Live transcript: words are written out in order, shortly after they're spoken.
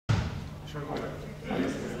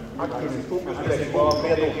Aktivt fokus direkt på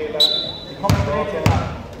redo. Vi kommer direkt till här.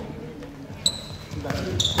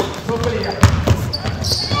 Superliga.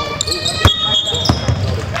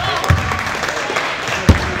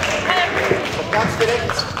 På plats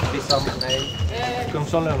direkt. Nej.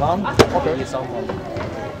 Kungsholmen vann. Okej.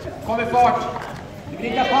 Kommer fart. Vi vill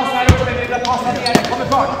inte passa här uppe, vi vill inte passa ner. Kommer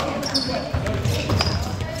fart.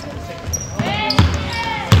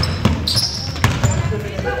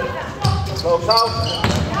 Close out.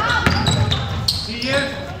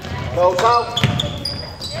 Close out.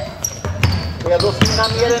 Redo att vinna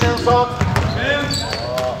mer än en sak.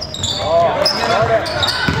 Ja, gör det.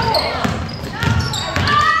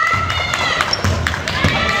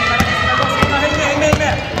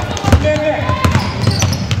 Häng med.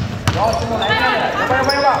 Ja, Simon, häng med.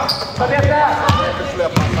 Jobba. Tablett där.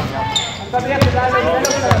 Tablett där.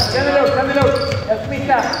 Den är lugn. Jag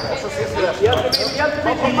smittar. Hjälp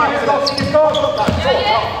mig.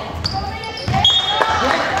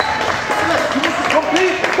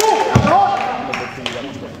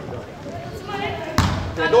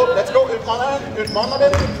 Let's go. Utmana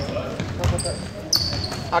det.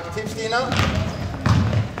 Aktiv Stina.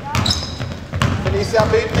 Felicia,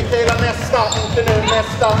 byt Mikaela nästa. Inte nu,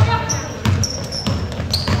 nästa.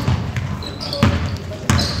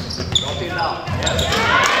 Bra Tilda.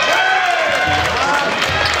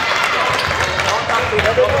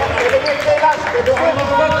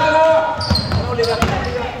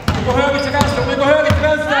 Vi går höger till vänster.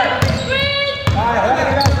 Nej, höger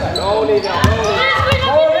till vänster. Bra Olivia.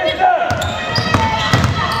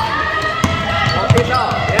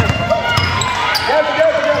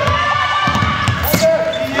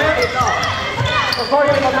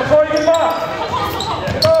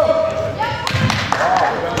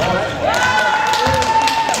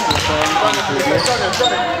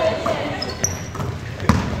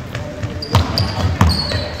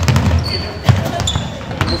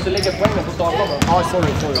 Du måste lägga poängen på startbanan. Ja,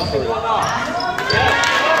 sorry.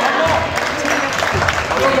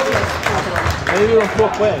 Nu är de 2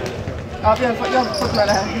 poäng. Ja, jag har fått med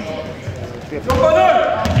det här. Jobba nu!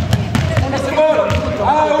 Simon!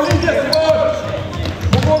 Olivia, Simon!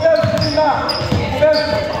 Hon går vänster, Lina!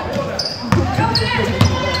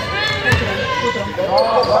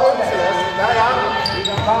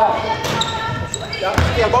 Ja,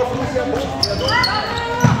 spelbar fokuserar på.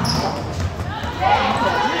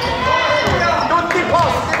 Duktig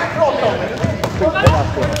pass, det är vi pratar om.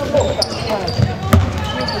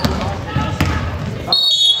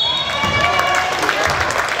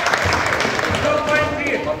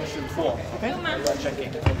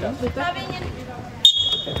 Har vi ingen...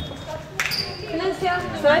 Felicia,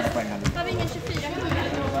 har vi ingen 24?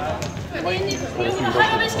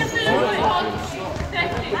 Här vi ska fira på.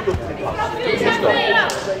 Vi ska fira.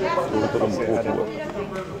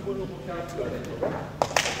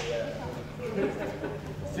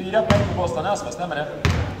 Fyra poäng på Bollstanäs, vad stämmer det?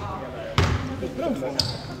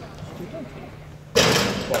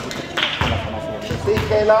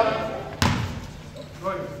 Mikaela.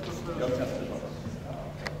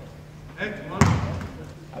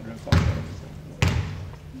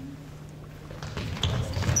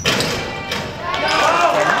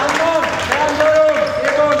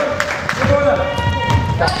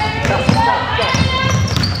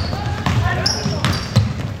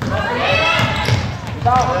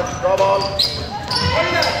 Bra boll.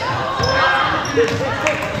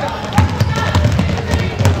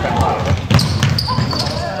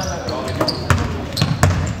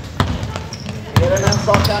 Är det en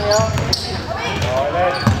sak kan jag? Ja,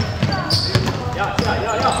 eller? Ja.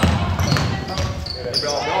 Det är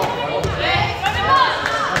bra.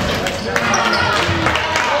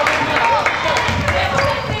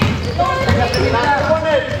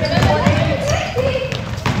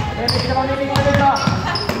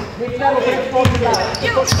 Det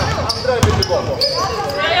första, andra är lite bra på.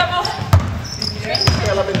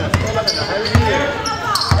 Spela med nu. Här är det.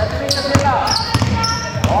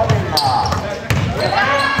 Ja, Vilma.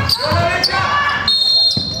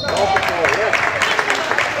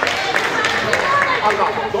 Alla,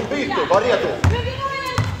 de byter. Var redo.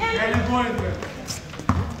 Nej, det går inte.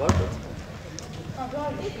 Varför?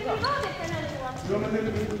 Ja, men det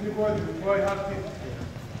går inte. Var i halvtid.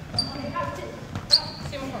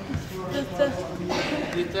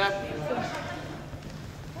 Lite.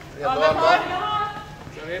 Ja, vem har?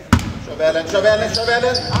 Kör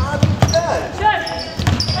välen. Ah, där. Kör!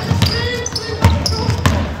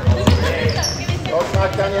 Bra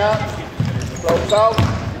snack, Tanja. Close out.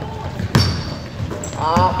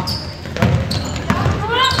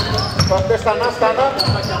 Fötter, stanna.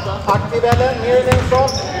 Aktiv eller, mer än en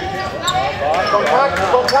sak.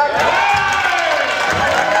 Kontakt, kontakt!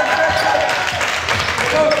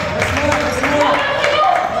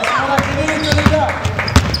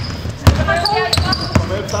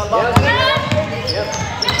 Kom ut, Sandra!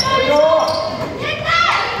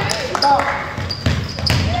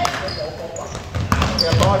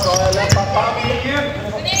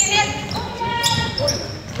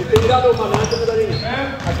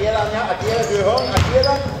 Agera, Anja, agera, du hör,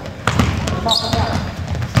 agera.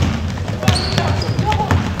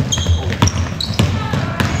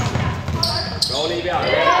 Bra Olivia!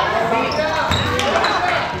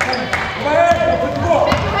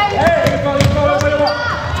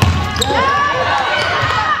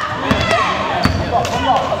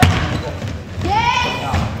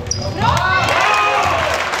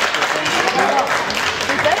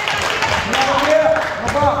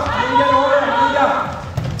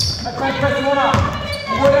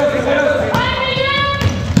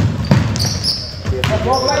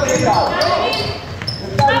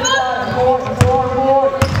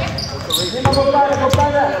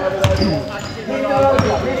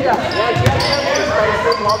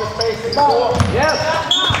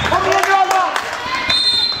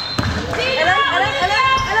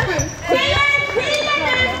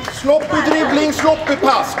 Sloppig dribbling, sloppig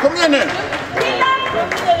pass. Kom igen nu.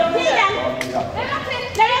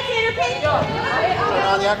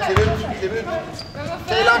 Anja, kliv ut.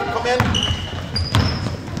 Kejla, kom igen.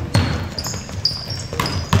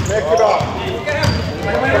 Mycket bra.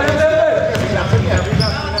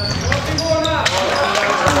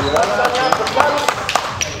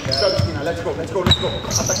 Let's go.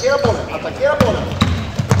 Attackera bollen.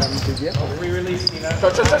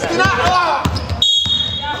 Kör, Stina!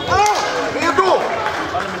 Redo!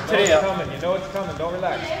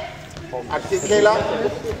 Aktiv Kejla.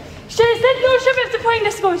 Tjejer, ställ och köp efter poäng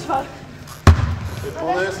nästa gång i så fall.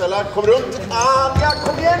 Utmanar Stella. Kom runt. Anja,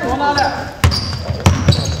 kom igen!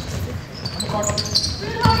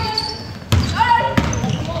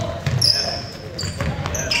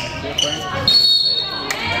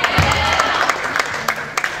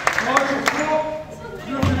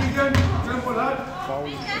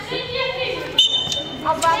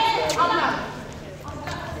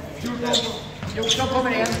 Jonsson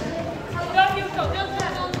kommer in. Ja, 14.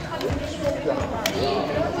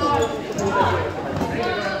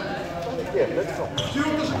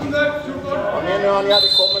 Kom igen nu Anja,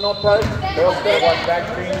 det kommer något här.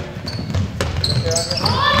 Backscreen.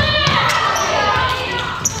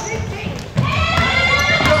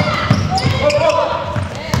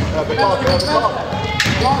 Övertag.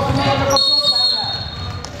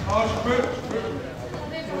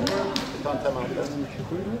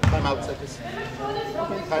 Time out, Säkis.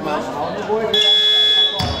 Time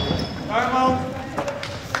out.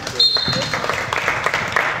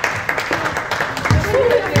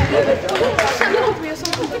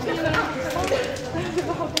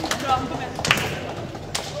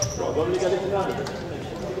 De ligger lite nära.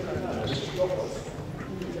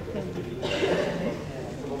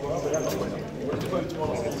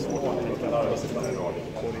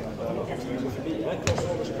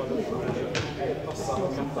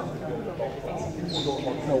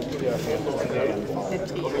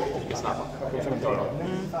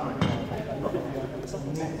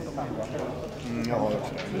 Jag har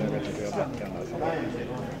också det. Jag vet inte hur jag backar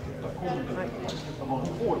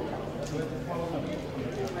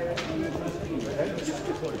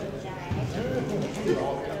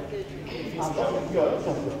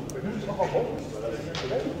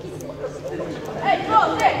Hej, 2,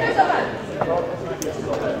 3, nu så väl!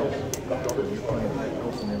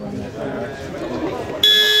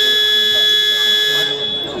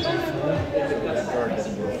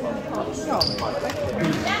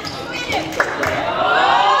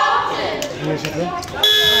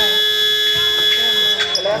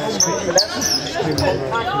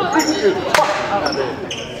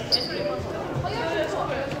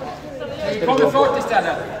 Vi kommer fort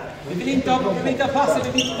istället. Vi vill inte ha pass i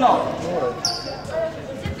mittplan.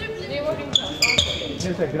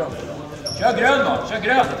 Kör grön då, kör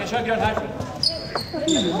grön. Vi kan köra grön här.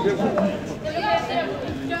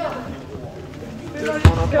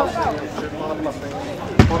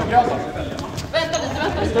 Vänta lite.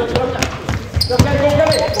 Jag kan åka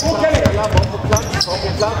lite. Var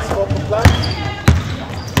på plats.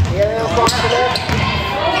 Ner en sak till det.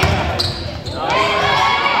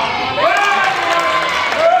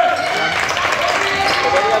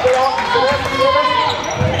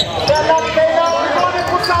 Ställa Kejla, nu går det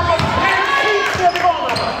på samma tid i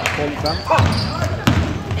banan.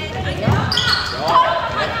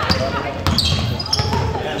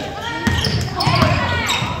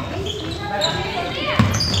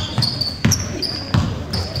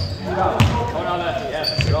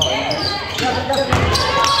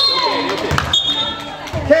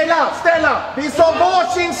 Vi sa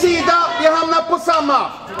varsin sida, vi hamnar på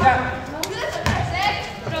samma.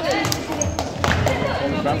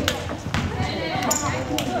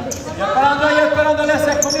 Hjälp varandra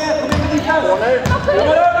Lasse, kom igen med din kall. Hon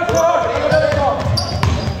går över kvar.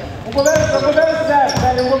 Hon går vänster,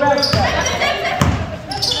 eller hon går vänster.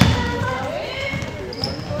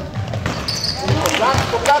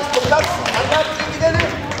 På plats. Anna,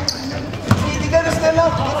 tidigare ställa.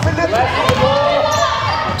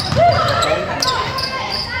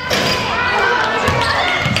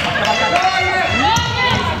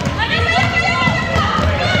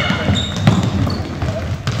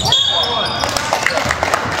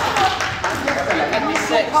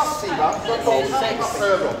 Passiva, så tar vi 6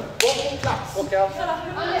 över. Gå på plats.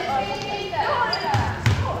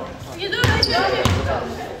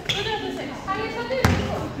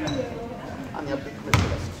 Anja, byt med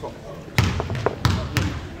Celeste. Så.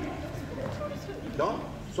 Ja,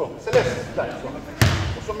 så. Celeste, där så.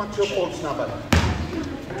 Och så matcha upp håll snabbare.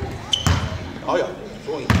 Ja,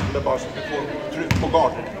 så inte. Det är bara så att vi får tryck på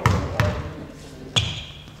garden.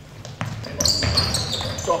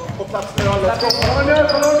 Så, på plats med alla.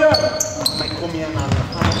 Men kom igen, Anna.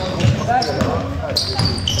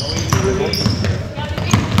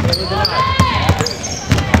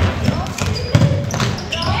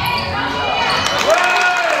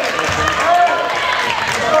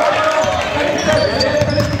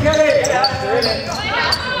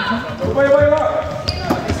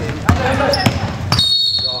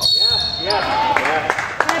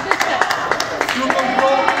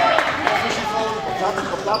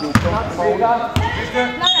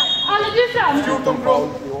 Alla du fram. 14 kronor.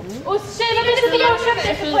 Och tjejerna visste att jag köpte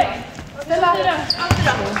efter poäng.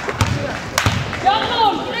 Ja,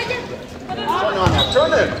 noll. Kör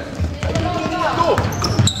nu. Då.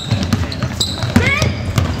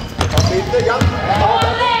 Lite, ja.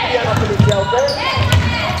 Gärna för lite, okej?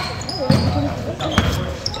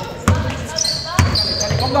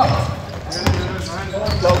 Kom då.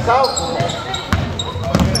 Close out.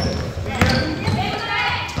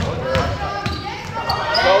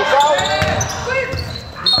 Close out.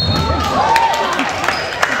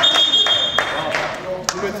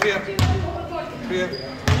 Nummer 3.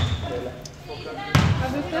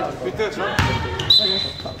 Bytte, så.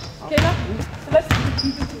 Okej då.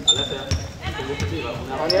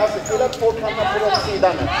 Anja, se till att folk hamnar på rätt sida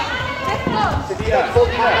nu. Se till att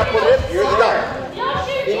folk hamnar på rätt sida.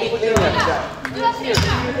 I mittlinjen.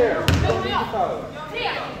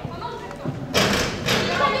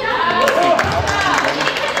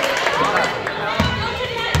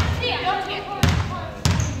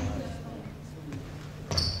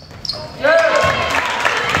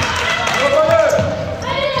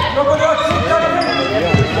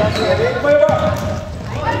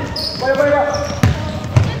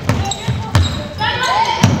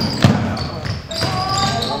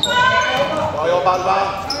 Bra jobb, Alva.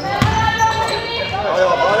 Bra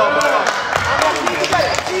jobb.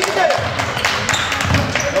 Tidigare.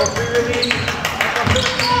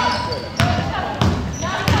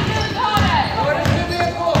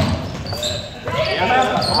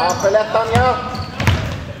 Ja, för lätt, Anja.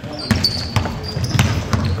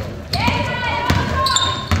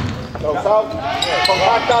 Close out.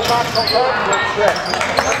 Kontakt, Alva. Kontakt.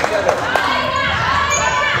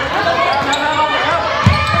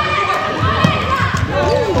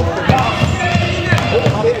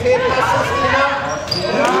 Har vi 3 passen, Stina?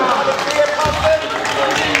 Har vi 3 passen?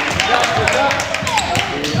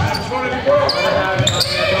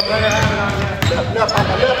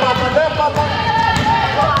 Löp Alva.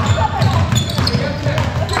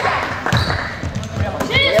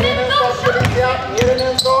 Ner den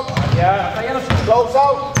en sak. Close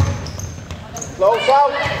out. Noga.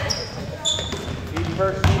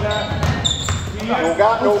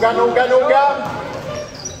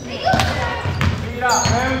 4,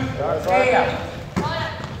 3.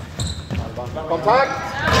 Kontakt.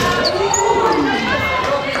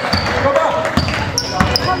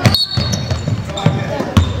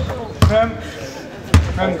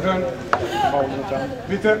 Fem grön.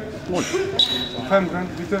 Bitte. 5 grön,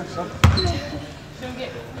 bitte.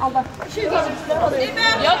 Alva. 20.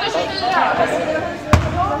 Jag tar 24.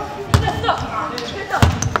 Nästa.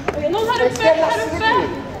 Någon här uppe.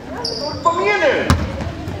 Kom igen nu.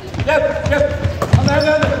 Hjälp. Anna.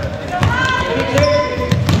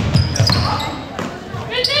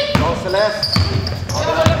 Bra, Celeste.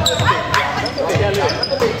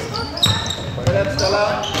 Rätt ställa.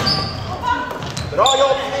 Bra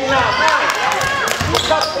jobb, Stina. På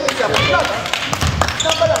plats, Felicia. På plats.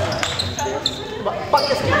 Snabbare.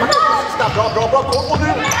 Backa sista. Bra. Och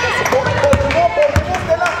nu. Så kommer bollen.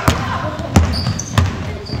 Ställa.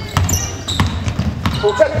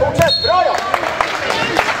 Fortsätt, fortsätt! Bra ja!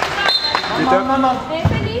 Man.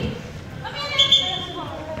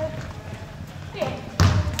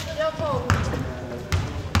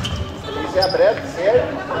 Felicia beredd, ser.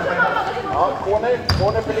 Ja,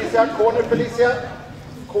 corner Felicia, corner Felicia.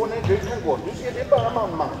 Corner, du kan gå. Du ser, det är bara man.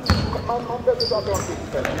 Man behöver bara dra en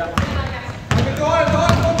tillfälle.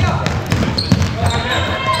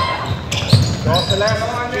 Bra Celeste,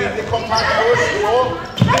 tydlig kontakt först.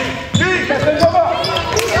 Du! Jobba!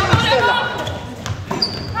 Ställa!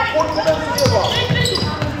 Bort på vänster,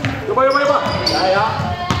 jobba! Jobba! Ja.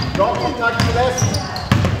 Bra kontakt Celeste.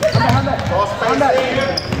 Bra spacing.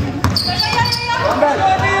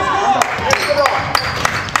 Jättebra.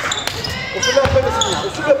 Och så löper vi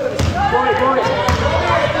sidan. Gå i.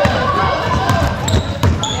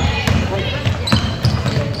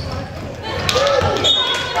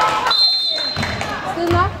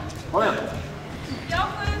 Stina? Kom igen. Ja,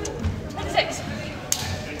 36.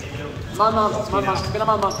 Man. Spela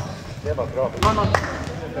man. Det var bra. Man.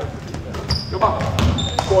 Jobba.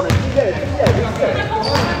 Corner. Tidigare. Det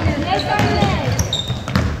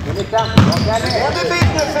blir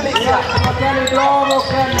nu Felicia. Bravo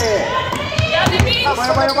Kenny. Ja, det minns.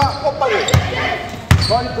 Jobba. Hoppa ut.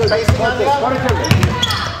 Ta det kul.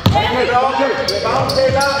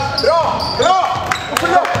 Bra. Bra. Och så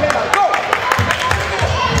löp. Gå.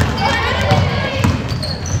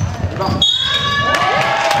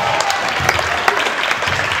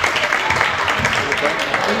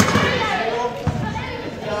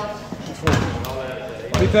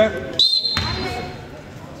 Lite.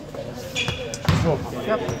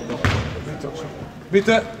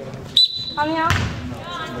 Bitte. Anja.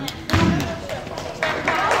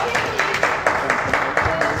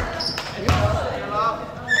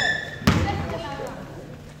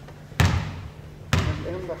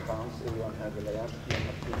 Enda chans är ju en här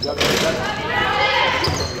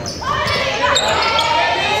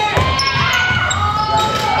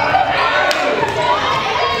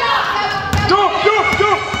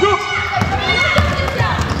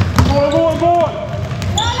Mål!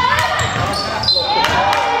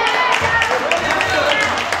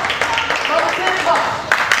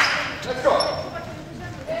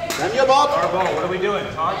 Den gör bak. What are we doing?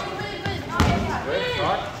 Talk?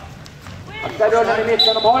 Akta rullen i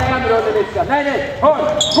mitten, de har en rull i mitten. Nej!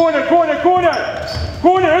 Corner!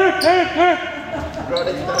 Ut! Rör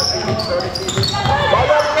dig tidigt. Bra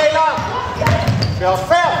där, Kejla! Vi har 5.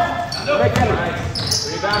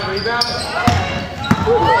 Rebound.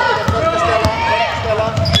 Ställa.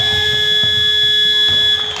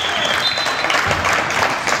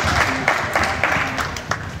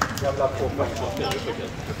 Jävla påpass.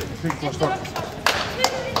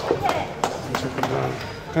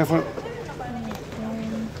 Kan jag få...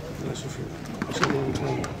 Det är så fint. Jag ska gå in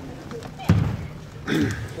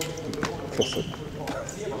Klossor.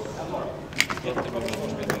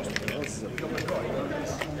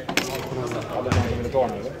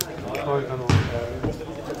 Ja, det kan vara.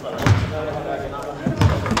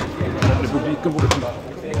 Publiken borde kunna.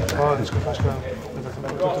 Ja, det ska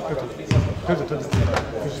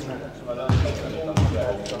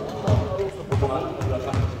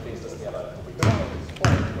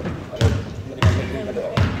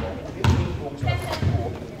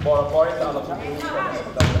Bara inte alla som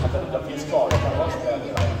det finns kvar.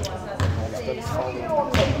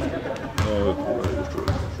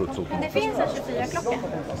 Det finns en 24-klocka.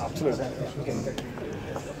 Absolut.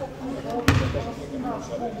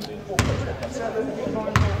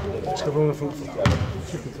 Ska vara från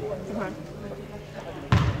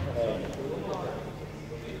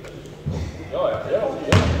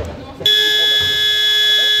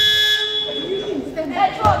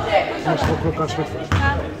Jag måste få klockan slut först.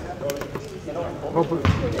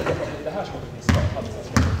 Det här ska vi skapa.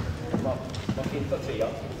 Man hittar 3.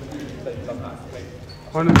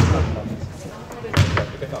 Har ni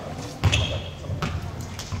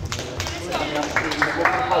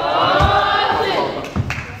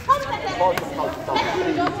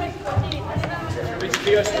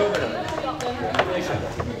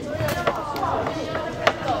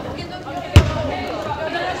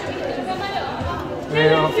Nej,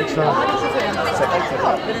 jag fixar. Ja,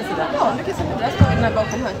 du kan sätta där står den här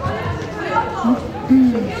bakom här.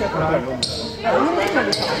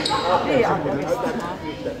 Det är alldeles.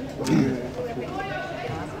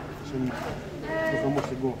 Jag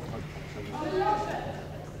måste gå.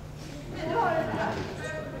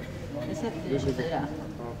 Vi sätter 24. Ja,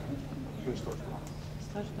 det är stort.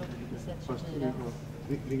 Vi sätter 24.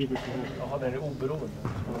 Ligger du på här? Jaha, den är oberoende.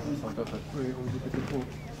 Nej, om du byter på.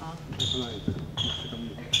 Ja. Det är inte.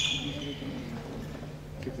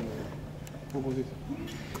 Sitter ner.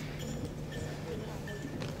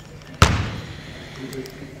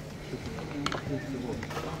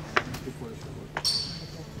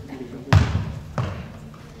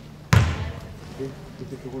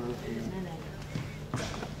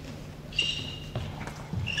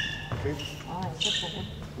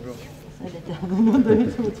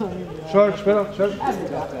 Kör, spela, kör.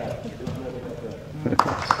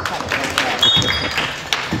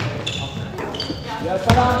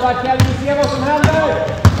 Hjälpa varandra, Kjell, vi ser vad som händer!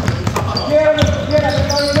 Flera, vi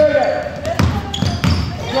tar i höger!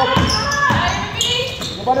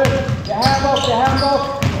 Jobba nu! Det är här bak!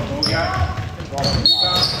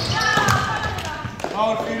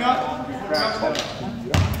 Ja, 4.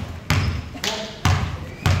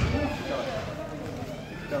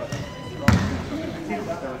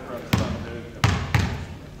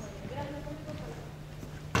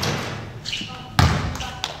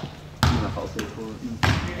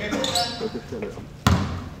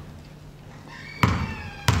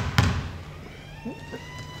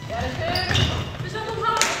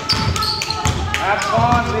 That's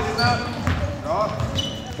one, listen up. Bra.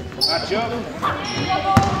 Match up.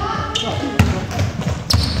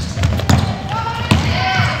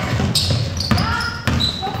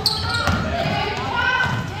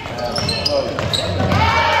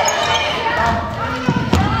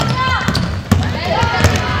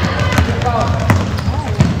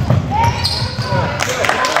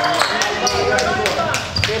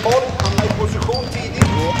 Det är boll, hamnar i position tidigt.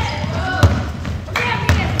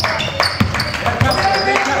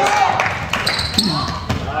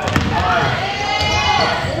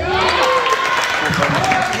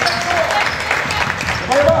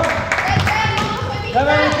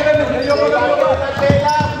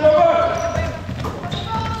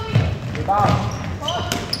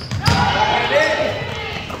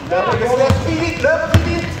 Löp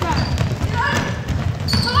tidigt!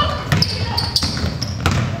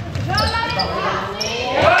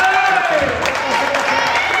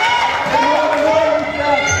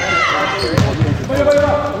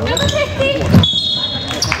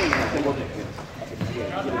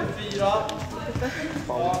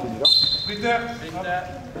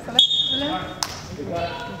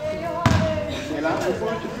 Du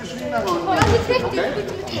får inte försvinna någon.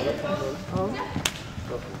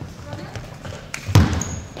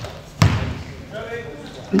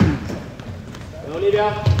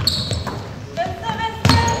 Olivia.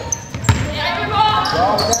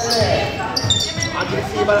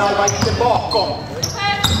 Aggressivare halva, inte bakom.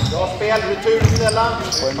 Bra spel, retur Stella.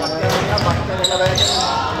 Backar hela vägen.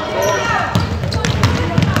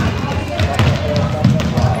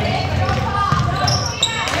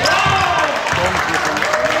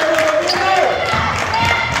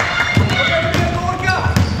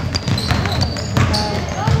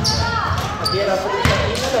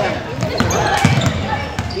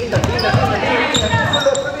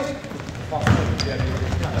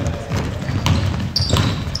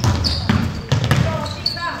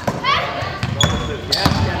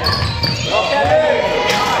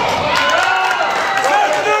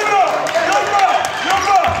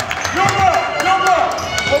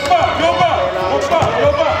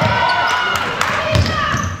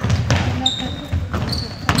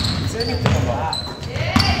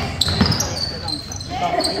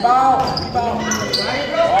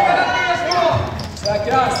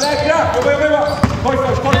 Säkra! Jobba! Korg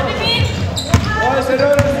först! Ja, så rör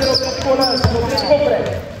du dig åt två där, så låt dig gå på dig.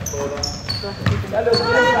 Ställ upp,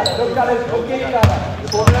 lugna dig, Nu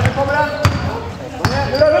kommer den! Kom igen,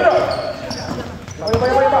 nu då!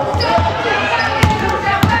 Jobba!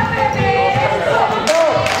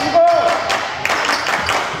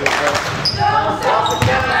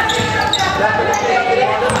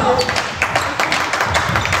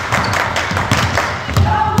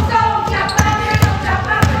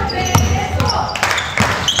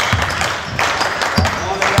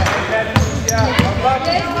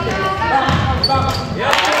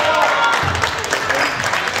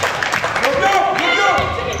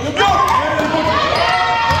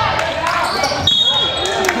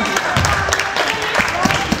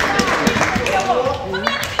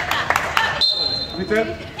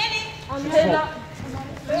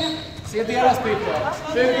 Se deras byte.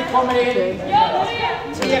 20 kommer in.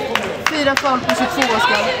 3 kommer in. 4 fall på 22,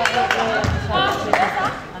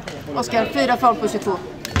 Oskar, 4 fall på 22.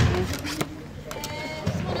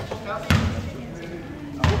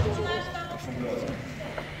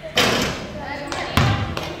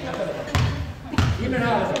 In den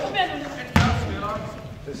här.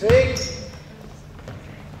 Precis.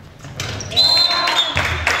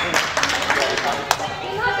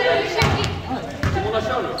 Mona,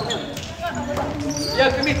 kör nu. Kom igen.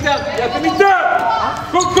 Hjälp i mitten! Hjälp i mitten!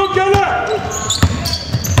 Kom, Kalle!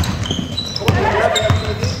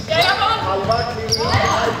 Halva kliver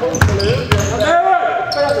in.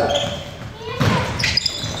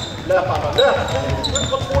 Löp alla, löp!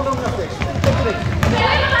 På 2 lugna steg.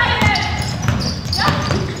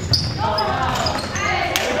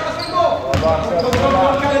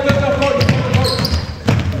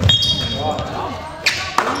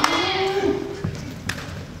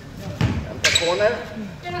 Hämta corner.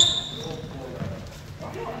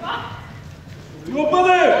 Jobba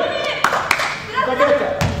nu!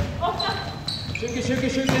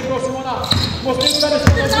 20, bra Simona. Måste ut med det, så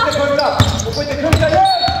måste inte skjuta. Och får inte skjuta, hjälp!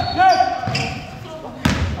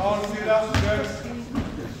 Ja, 4, 6.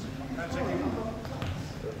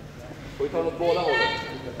 Får vi ta något båda hållen?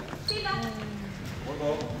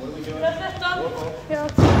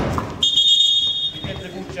 Inte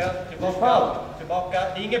fortsätt.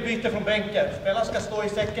 Tillbaka. Inget byte från bänken. Spelaren ska stå i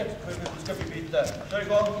säcket. Det ska bli byte. Kör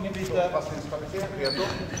igång, ingen byte. Passningskvalitet, redo.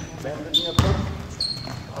 Vänder nedåt.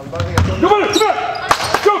 Halva redo. Jobba nu!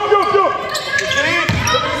 Jobb!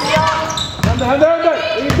 Händer!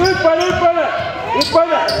 Ut på henne!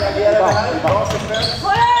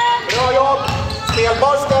 Bra jobb!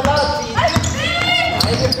 Spelbar ställa tid. Nej,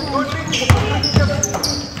 det är för gulligt.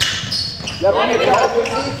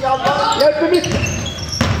 Hjälp i mitten!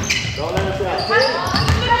 Bra, Lennart. Lämnar vi.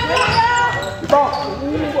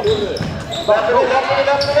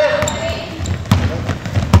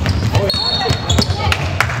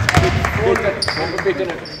 Byter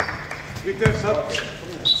nu. Byter, satt.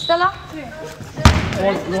 Ställa.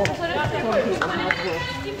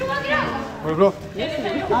 Var det bra?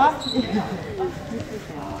 Ja.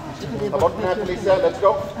 Ta bort den här polisen, let's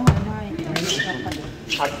go.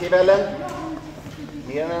 Aktiv Ellen.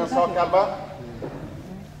 Mer än en sak, Alba.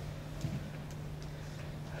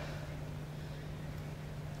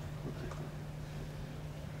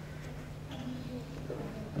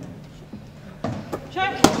 Kör!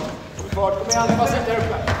 Fart, kom igen, bara sitt där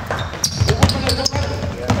uppe.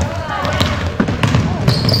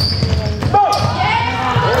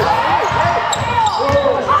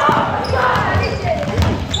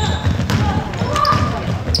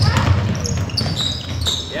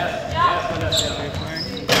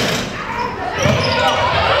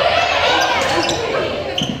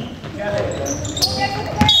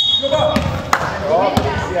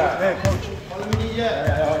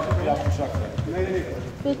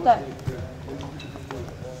 Byte.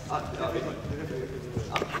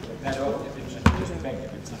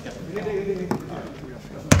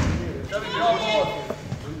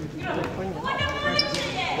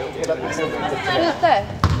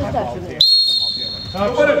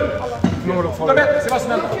 Jobba nu! Kom igen, se vad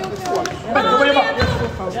som händer. Jobba!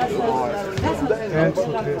 1, 2,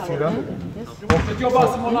 3, 4.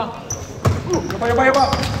 Jobba, Simona! Jobba!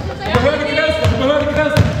 Höger till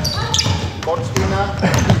vänster! Bort Stina.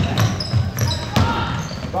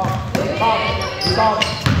 Bam!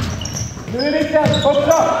 Nu är mitten!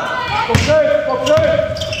 Boxa ut! Bra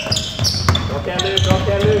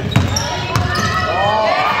Kelly!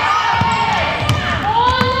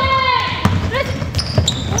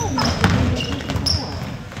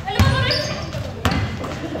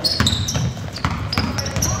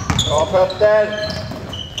 Bra fötter.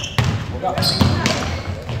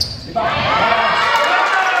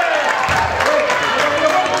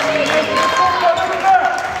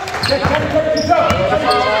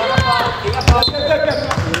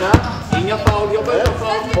 Inga foul, jobba utan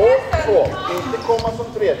foul. 2. Inte komma som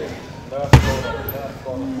tredje.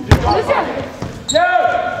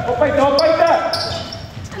 Hoppa inte!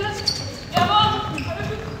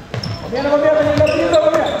 Kom igen, var med!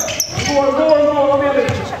 Går, var med!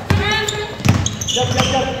 Hjälp!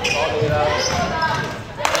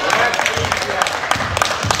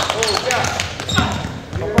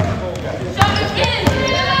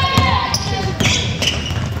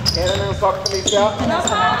 Är det en sak Felicia?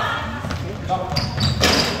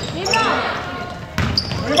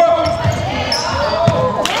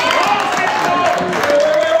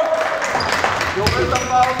 Jobba utan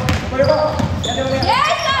foul.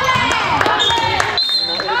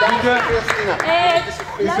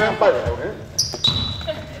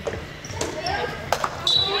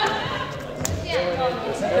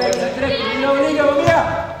 Liga, var med!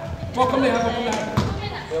 Bakom det här.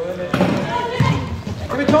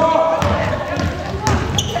 Ska vi ta?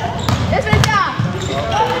 Det är Svenska!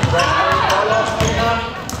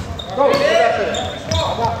 Go!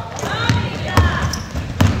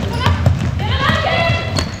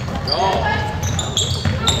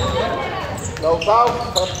 Close out,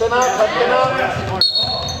 fötterna.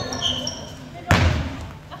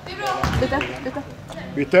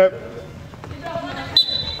 Byte.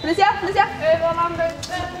 Felicia.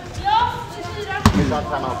 Ja, 24. Vi kör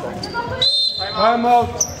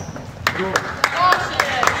Timeout.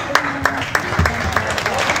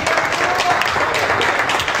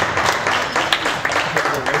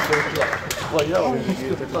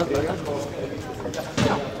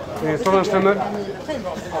 Frågan stämmer.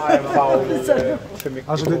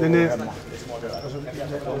 Alltså den är...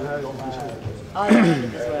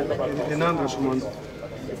 Den andra som man...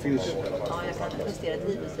 Det finns... Ja, jag kan justera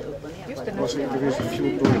drivelse upp och ner. Just det, det finns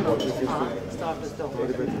 14. Start och stopp. Ja,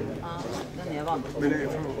 den är van. Men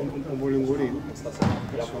om bollen går in,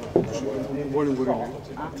 om bollen går in,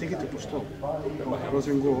 tänk inte på stopp. Låt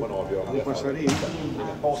den gå, han passar in.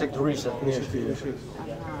 Försök reset ner.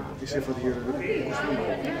 Istället för att göra det på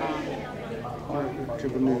stopp.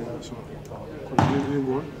 Till nu, alltså. Kolla, nu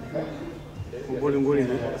går. Om bollen går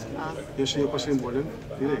in, jag passar in bollen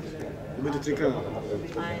direkt. Du behöver inte trycka den.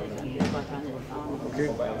 Nej, det är bara att han Okej?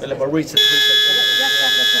 Eller bara reset.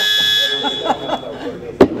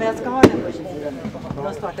 Men jag ska ha den på 24 nu.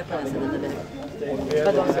 De startar på den sidan.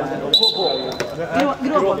 Vad de ska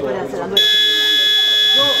gråboll på den sidan.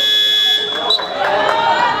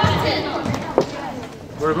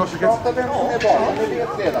 Var det bra, Sikat? Prata vem som är bakom, det vet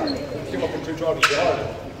redan.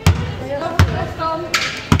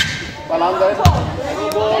 Wallander.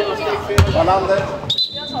 Wallander.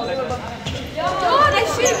 Ja, det är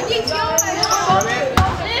 20. Ja, det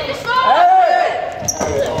är försvar.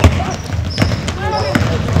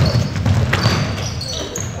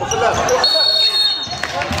 Och så löser vi.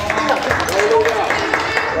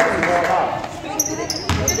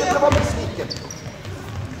 Det var besviken.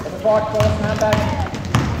 Fart på oss, Handberg.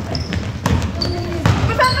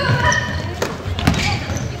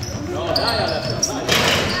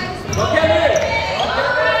 Okej nu!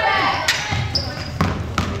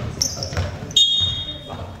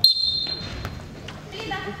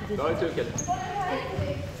 Bra i tuket.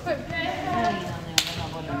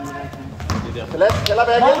 Lätt hela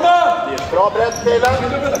vägen. Bra bredd, Kejla.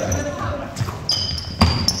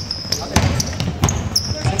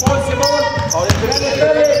 Har inte riktigt.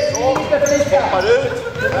 Så, hoppar ut.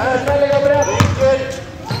 Ryker.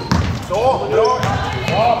 Så, bra.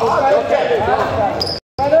 Okej.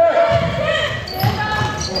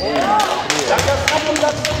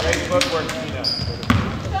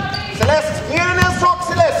 Celeste, ge den en sak,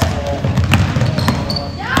 Celeste.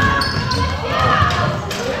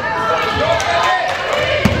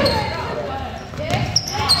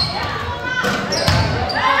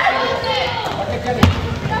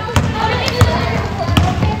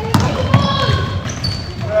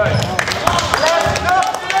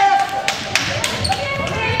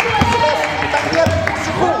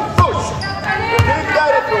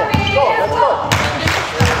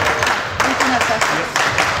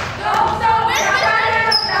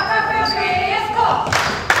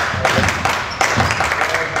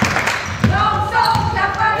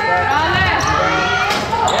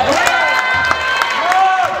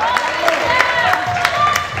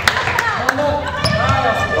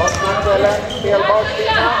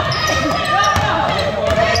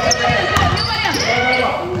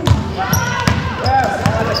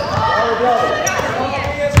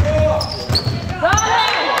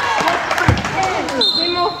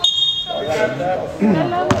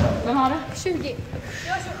 Vem har det? 20.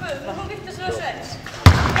 Jag har 27. Hon bytte så jag 21.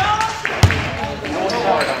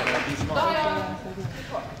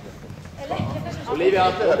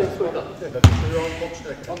 Olivia,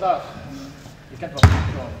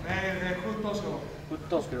 Nej, 17 ska vara.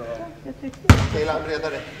 17 ska du ha. Kejla,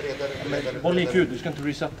 bredare. Bollen gick ut, du ska inte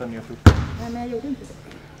resetta ner för. Nej, men jag gjorde inte det.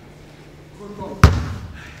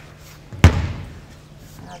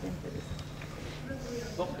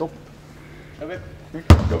 Stopp.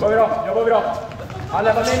 Jobbar vi då.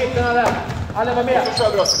 Alla var med i mitten, alla var med.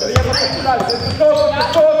 Kör bra. Vi hjälper till där.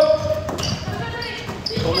 Skott.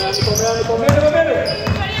 Kom igen, var med nu.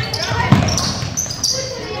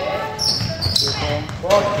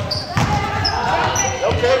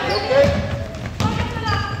 Okej.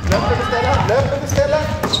 Löp beställa.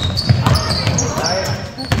 Nej.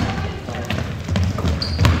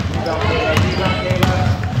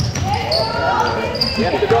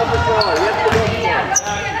 Jättebra försvar.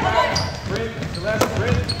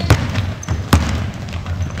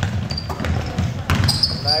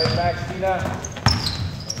 Nej, back, Stina.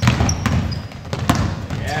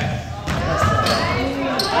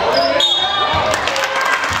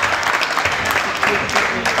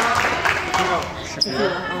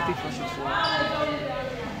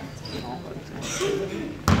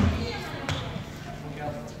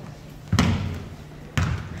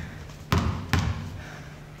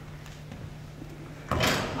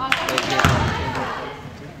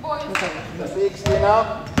 Lina.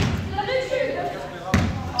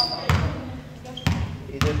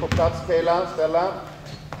 Idé på plats, Stella. Det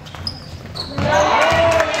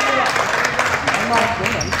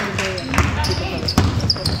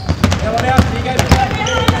var det att ligga ut.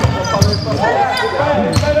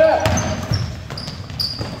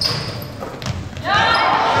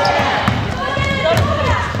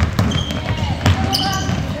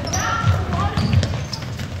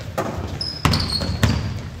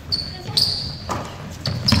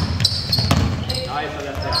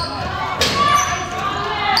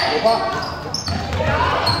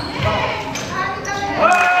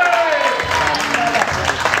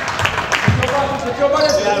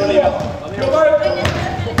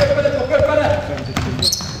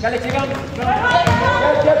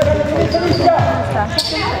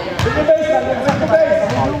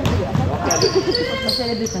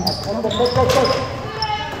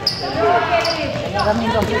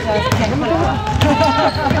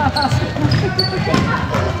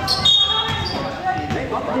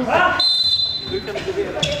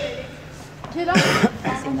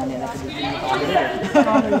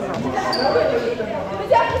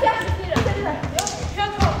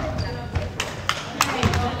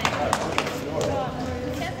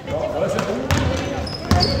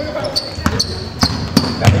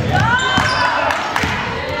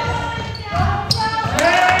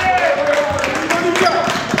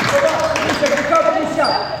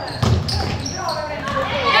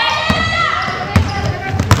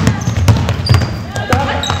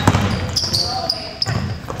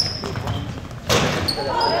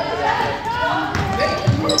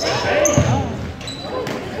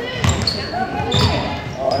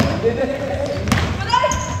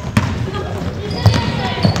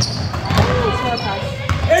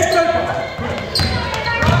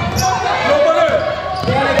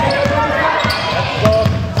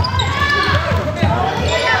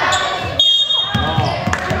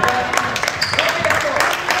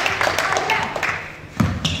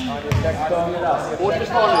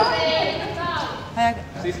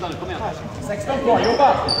 Sista nu, kom igen. 16 kvar,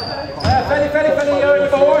 jobba! Fällig, gör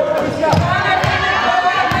det bara hårt!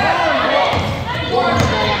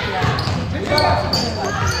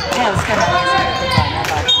 Jag älskar det här.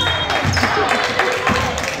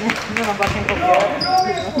 Nu man bara kan kopiera.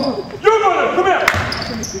 Jobba nu, kom igen!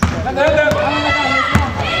 Vänta!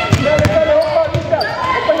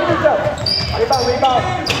 Hoppa in lite! Rebound!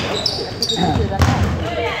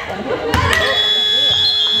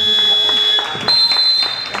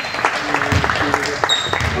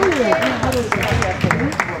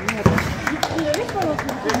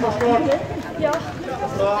 Ja.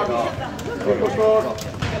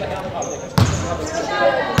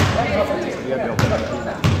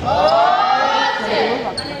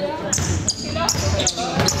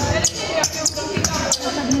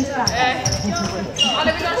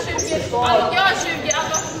 Alla vill ha 20. Jag har 20.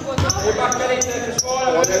 Vi backar lite,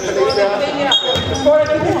 försvarar. Försvarar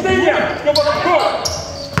till linjen! Jobba kvar!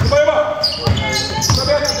 Jobba!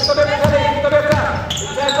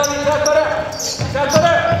 Sätta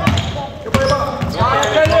det! Jobba! Ja,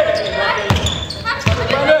 jag kan det!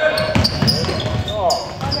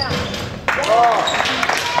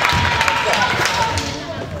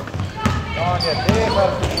 Det är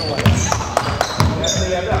självförtroende.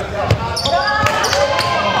 Det är bra.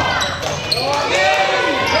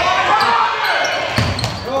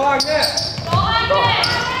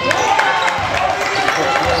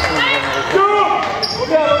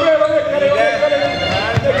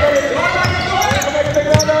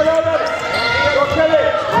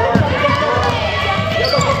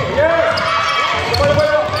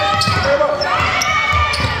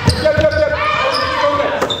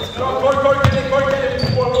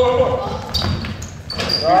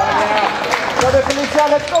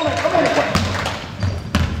 Let's go, kom igen!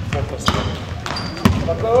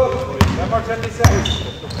 Backa upp! Vem har 36?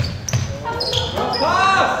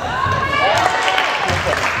 Pass!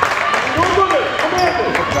 Kom igen!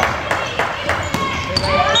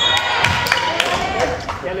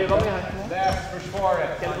 Kelly, var med här. Läs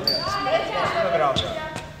försvaret. Överallt.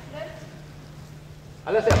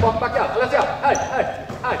 Alessia, backa! Alessia! Här!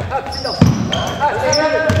 Sidan! Här!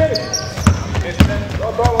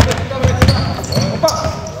 Bra! Hoppa!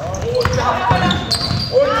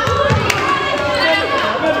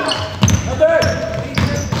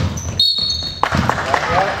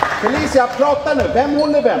 Felicia, prata nu. Vem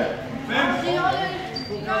håller vem?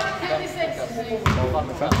 56.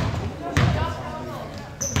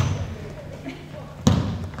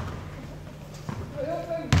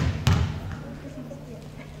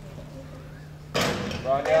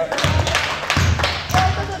 Bra,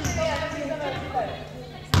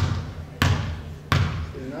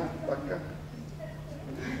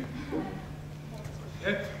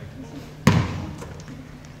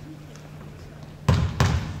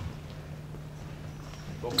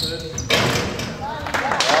 Vakna.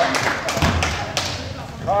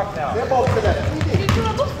 Det är Bollstanäs.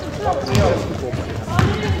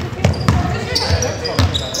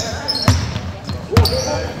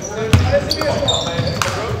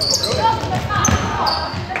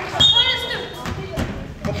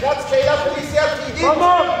 På plats Keila, Felicia, tidigt.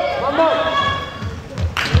 Man!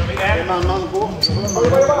 Det är man, gå.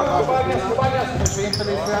 Försvinn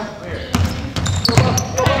Felicia.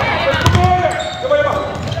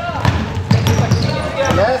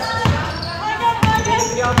 Yes.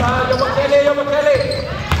 Jobba Kelly!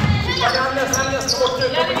 Hannes, bort nu!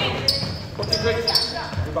 Bort till quick!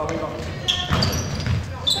 Vi bara.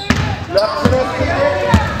 Löpsen upp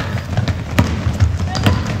tidigt.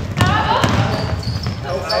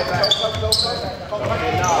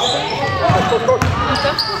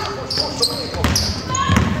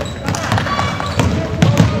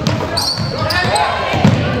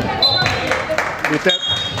 Lite.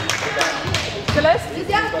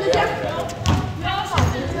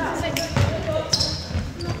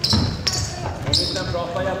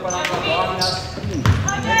 Prata, hjälpa varandra.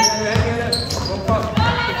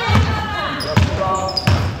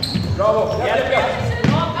 Bravo! Hjälp!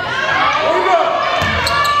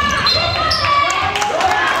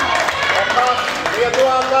 Redo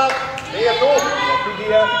alla. Redo.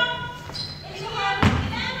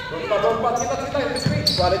 Rumpa, titta!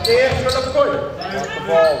 Kvalitet. Rulla på skoj!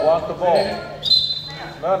 Want the ball.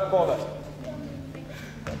 Möt bollen.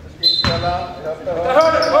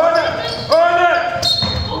 Hörner!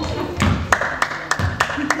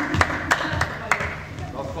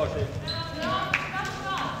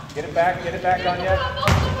 Get it back, Anja.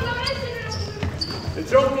 Du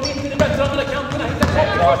tror inte det är bättre att de kanterna hittar på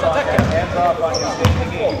första attacken. Hands off, Anja. Stay in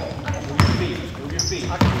the game. Move your feet.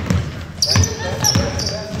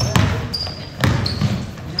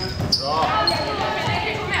 Bra.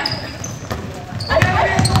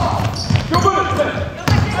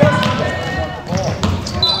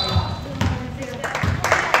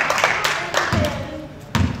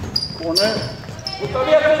 Corner.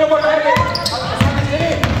 Jobba Kelly!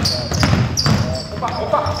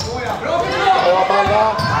 Hoppa! Bra Balla.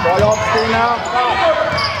 Bra jobb Stina.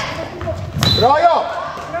 Bra jobb.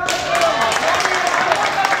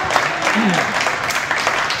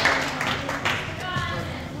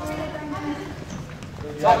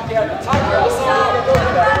 Tack!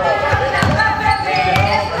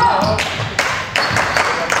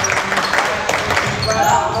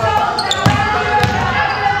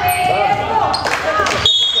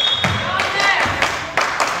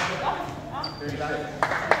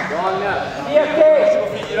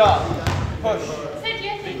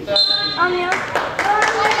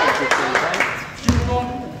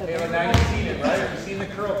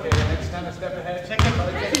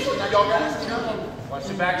 Watch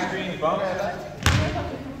the back screen, bump.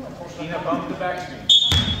 Tina, bump the back screen.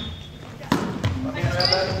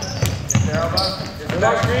 The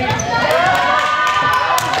back screen.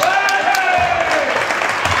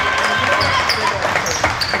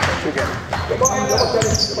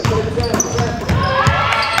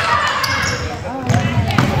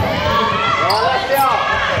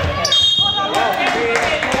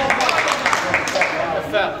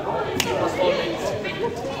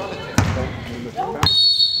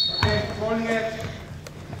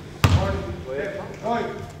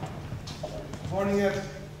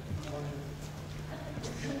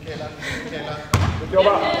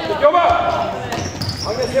 Jobba!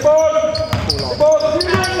 Agnes, se boll!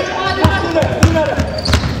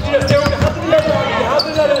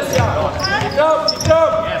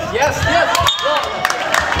 Yes!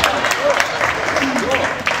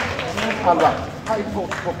 Halva.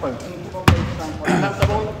 Hoppa ut. Hämta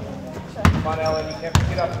boll. Come on, Ellen, you can't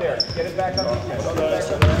pick it up there. Get it back on the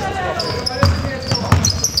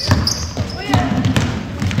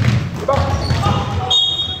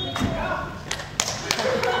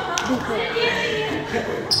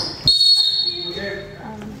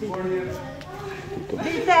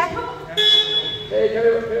Hej, kan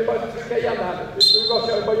vi bara trycka igen här?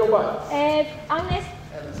 Du bara jobba. Agnes.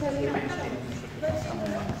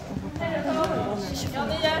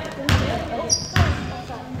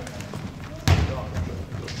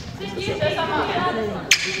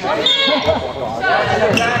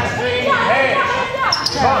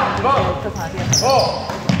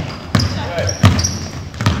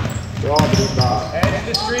 Bra, Brita. Edge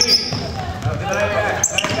the street. Now deny it back.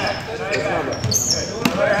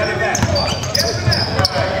 Hand it back.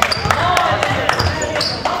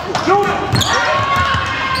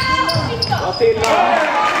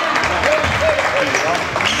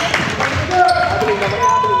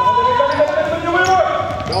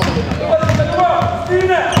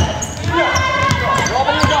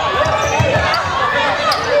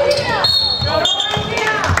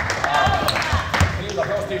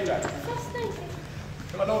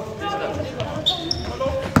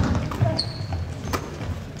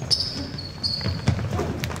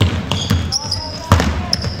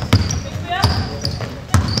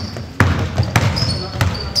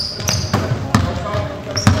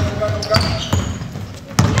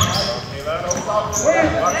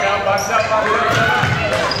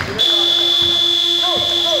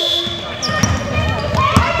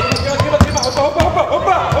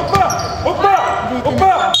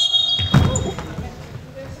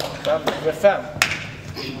 Fem.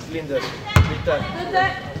 Linder. Byter.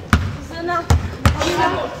 Sina.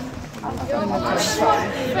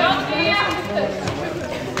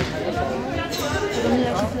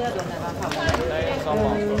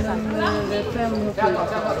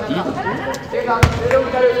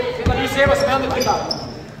 Vi ser vad som händer.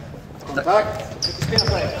 Tack.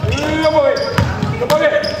 Nu jobbar vi. Jobbar vi.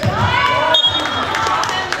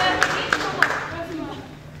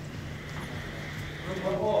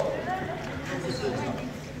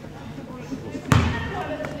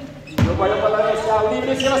 Jobba Larissa. Och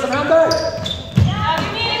ni ser vad som händer.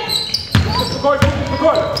 Fokus på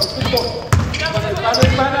koll.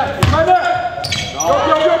 Ut med henne.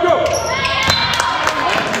 Jobb.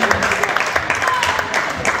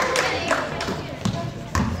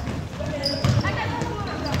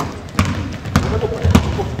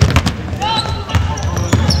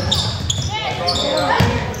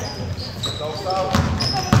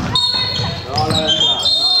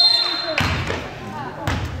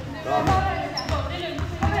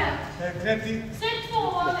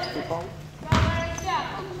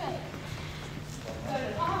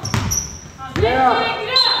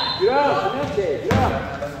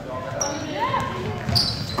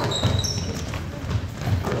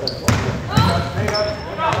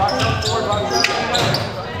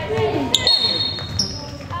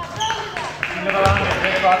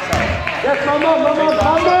 Yes, mamma!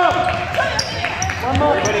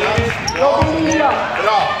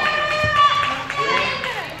 Bra!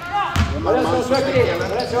 Larissa söker in.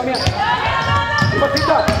 Larissa var med. Jobba,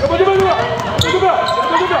 titta! Jobba!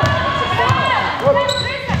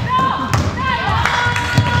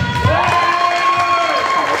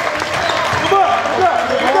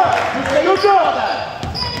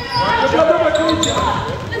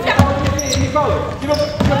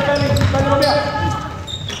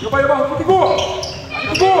 Jobba, hon får inte gå!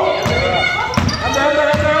 Händer!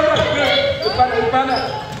 Upp henne!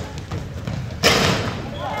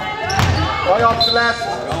 Bra jobb, Celeste!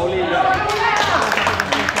 Ja, Olivia.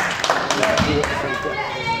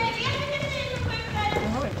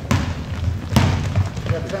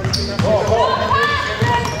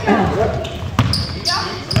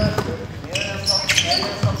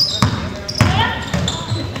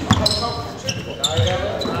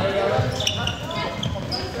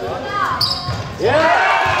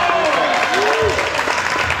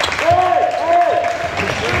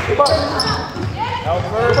 Jobba!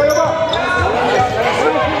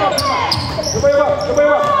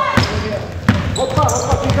 Hoppa!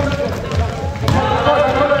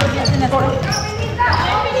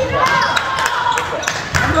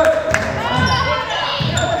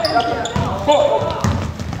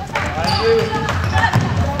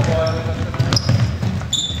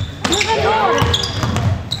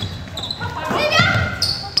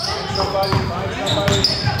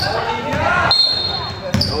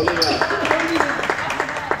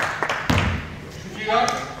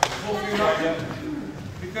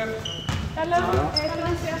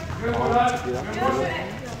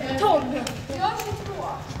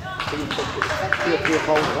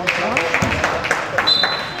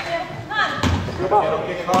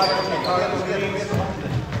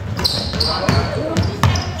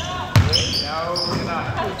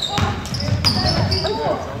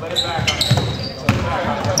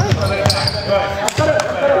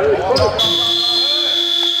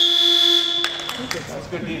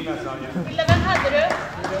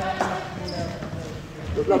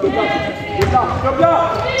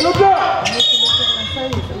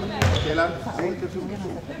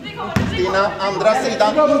 Stina, andra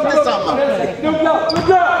sidan, inte samma. Dubbla!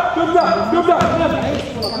 Hoppa!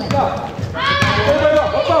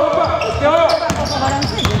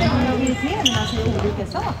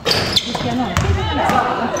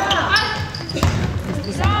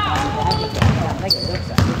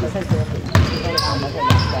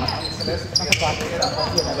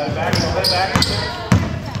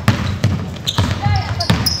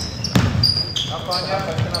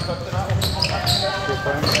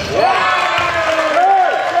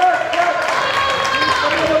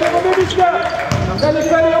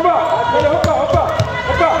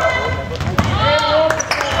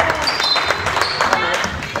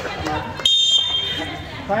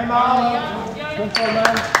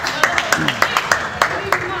 Kungsholmen.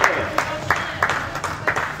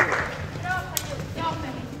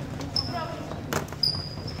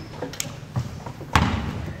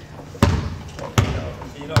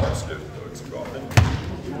 Fina avslut och så bra.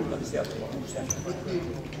 Vi ser att det var osäkert.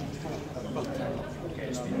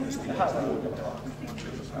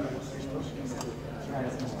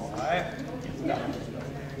 Nej.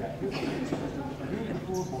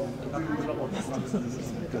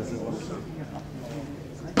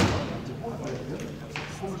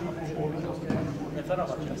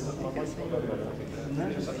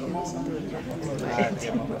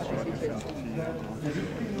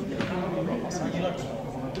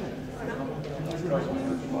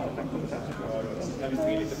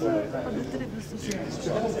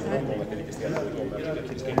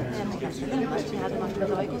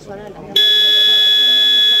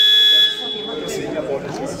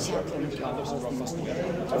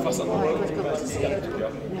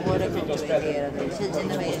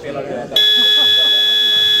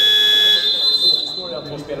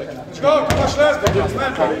 Skak, vad släst!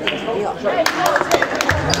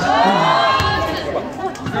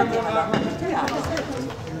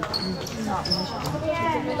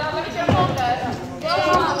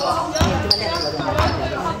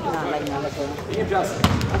 Ingen press.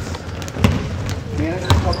 Mer än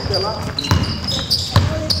att spela.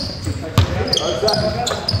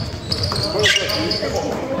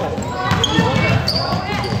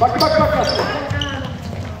 Backa, backa, backa!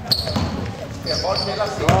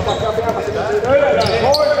 Bra, backa, backa!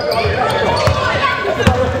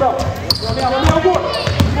 Jättebra! Med och går!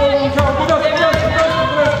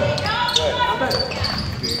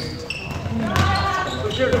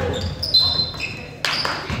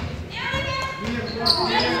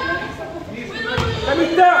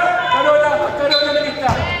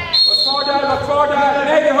 Var kvar där!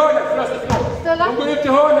 Nej, det hörnet! Förresten, hon går ut i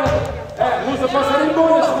hörnet! Hon som passar in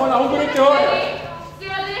bollen, Simona, hon går ut i hörnet!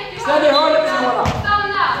 Ställ i hörnet, Simona!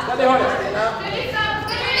 Ställ i hörnet!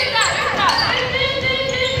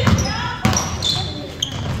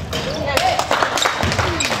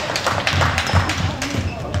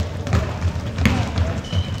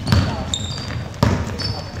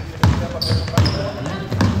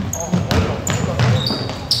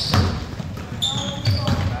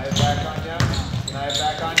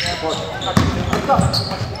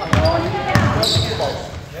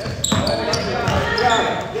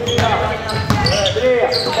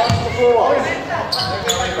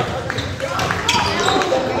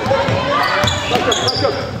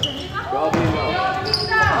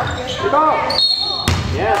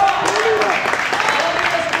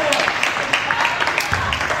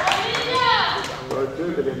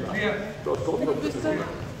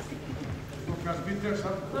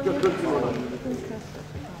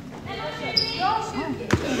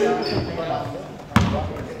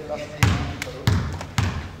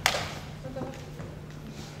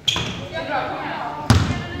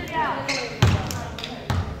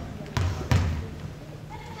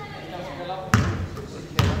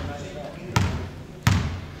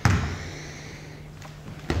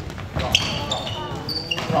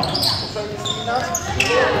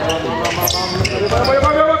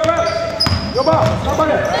 Jobba!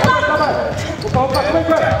 Snabbare! Hoppa! Kom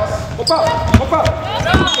igen! Hoppa!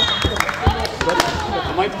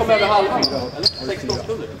 De har inte kommit över halva, eller? 16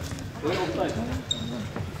 sekunder.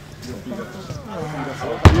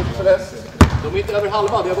 De är inte över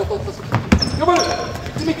halva, det har gått 8 sekunder. Jobba nu!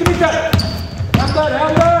 Mitt!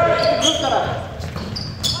 Händer! Sluta där!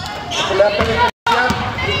 Läppen igen.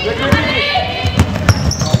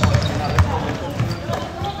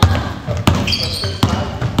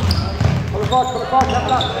 Håll kvar,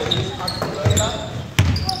 hämta!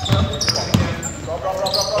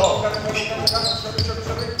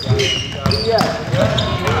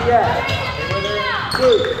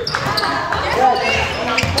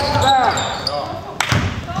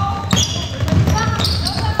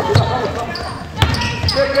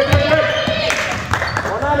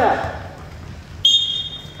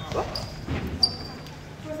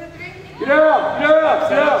 Gröt!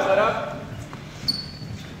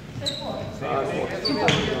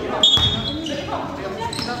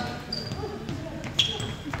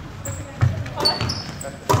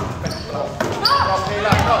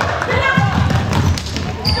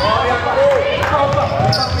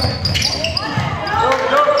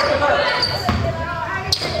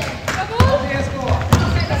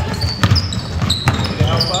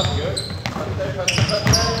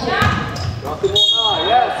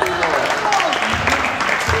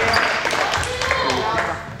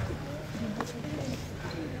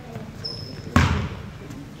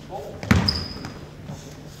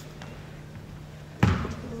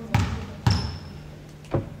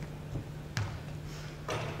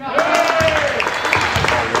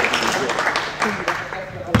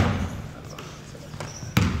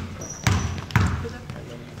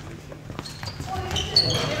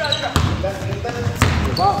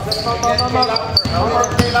 Kom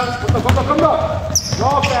då!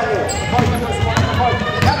 Bra Ferry!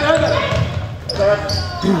 Händer!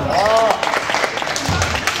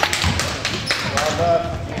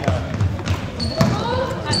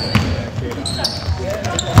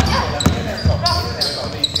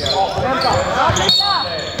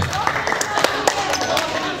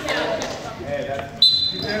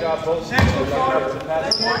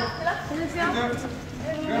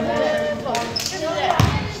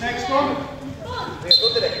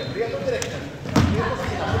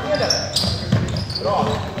 Bra!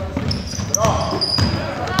 Bra!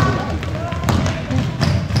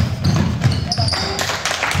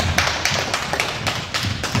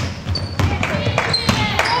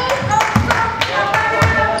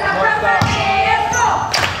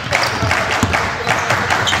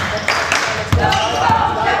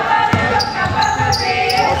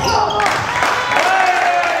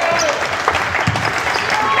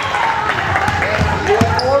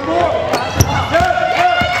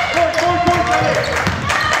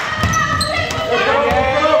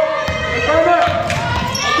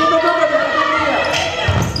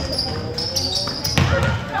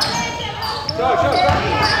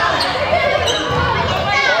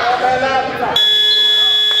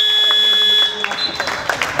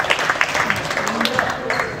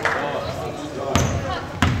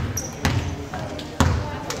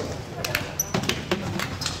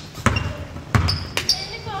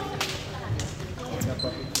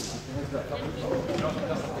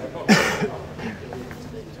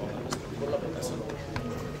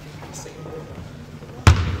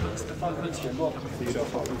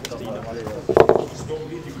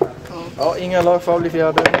 Ja, inga lagfoul i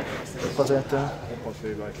fjärde. Hoppas jag inte.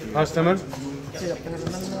 Ja, stämmer.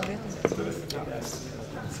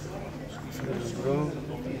 Bra.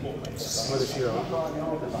 Ja, det är 4.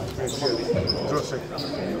 Bra 6.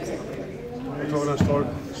 Tavlan står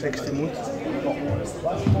 60 mot.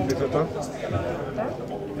 Det är 13.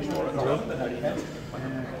 Ja.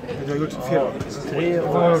 Du har gjort fel. 3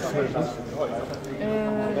 och vad har gjort fel?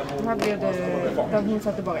 Här blev det, där hon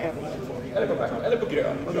satte bara en. Eller på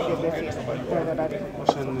grön. Och då blev det fel. Och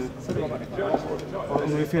sen, Så då var det.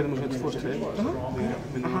 om det är fel måste jag 2 spel.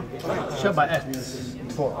 Kör bara 1,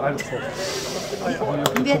 2.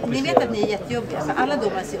 Ni vet att ni är jättejobbiga, för alla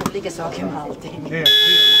domare ser olika saker med allting.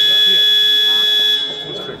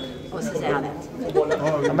 Och så säger han ett.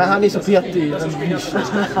 Ja, men han är så petig.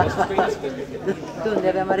 Då undrar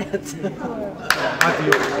jag vem har rätt.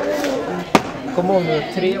 Kom ihåg nu,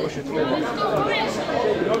 3 och 22.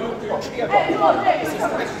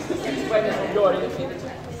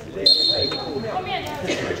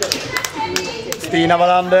 Stina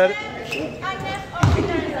Wallander.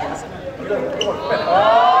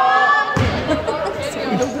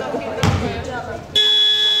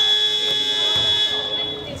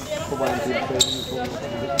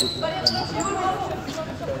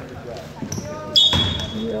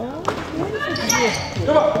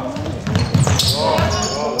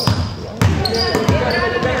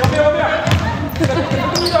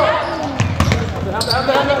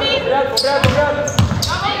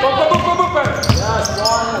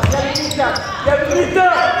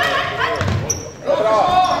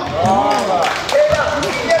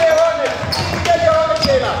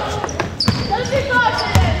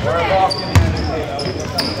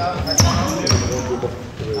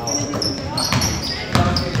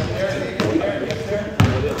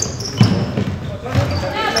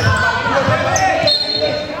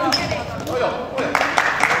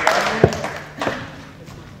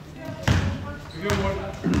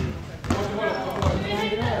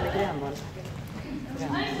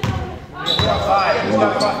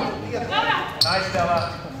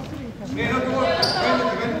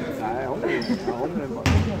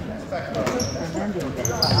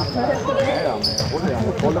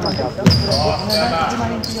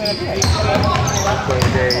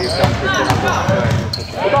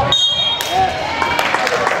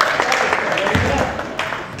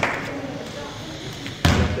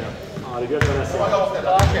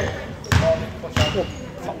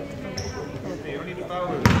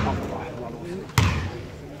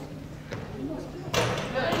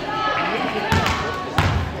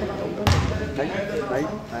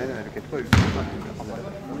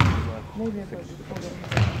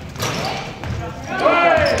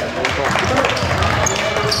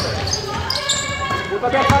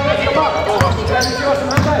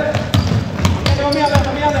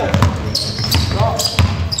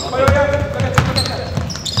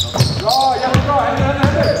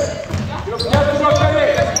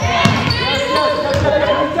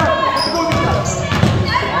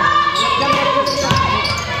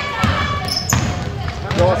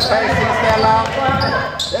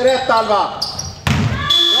 halva.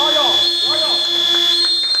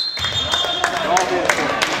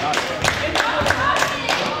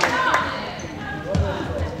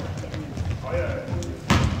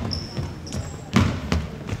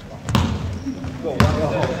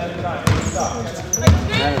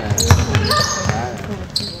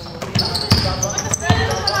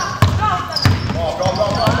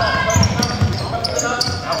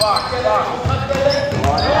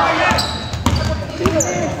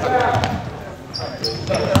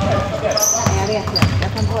 Jag vet inte,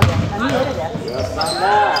 jag kan börja. Men nu är det rätt.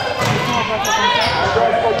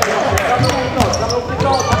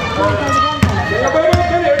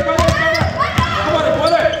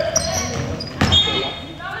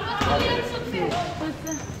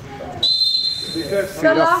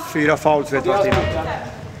 Fyra fouls vet jag till.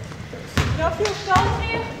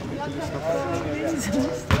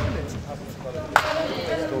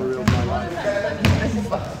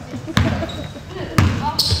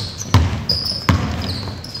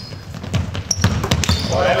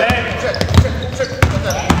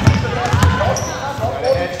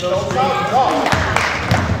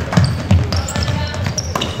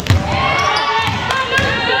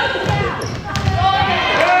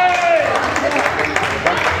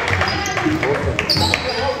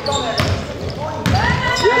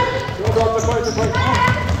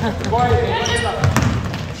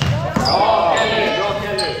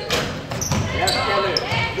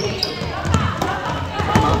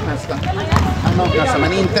 Han avklassar,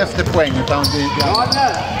 men inte efter poäng utan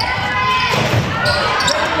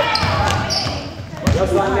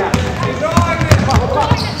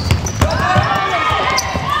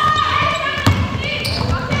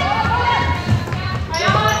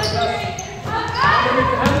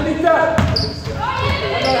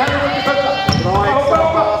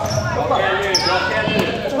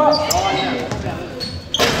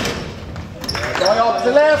bra jobb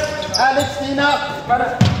Celeste! Härligt Stina!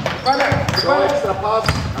 Bra extra pass!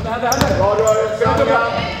 Bra rörelse Andra!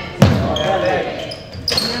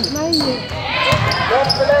 Bra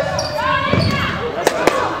Celeste!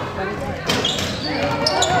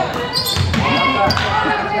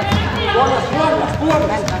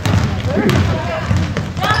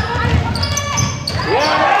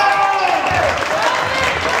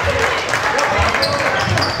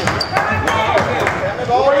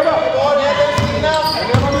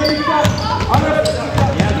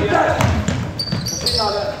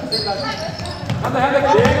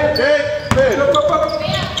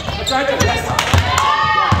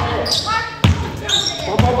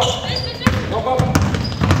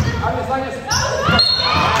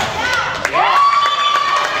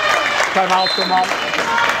 Time out, come on.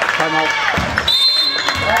 Time out.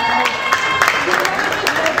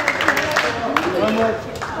 One more.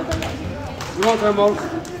 You want time out?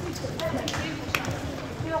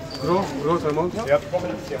 Bra time out? Yep.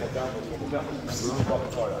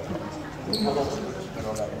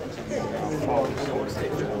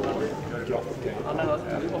 Han är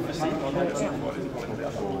offensiv.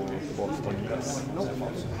 Bollstanäs.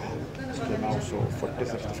 Det är alltså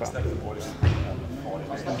 40-65.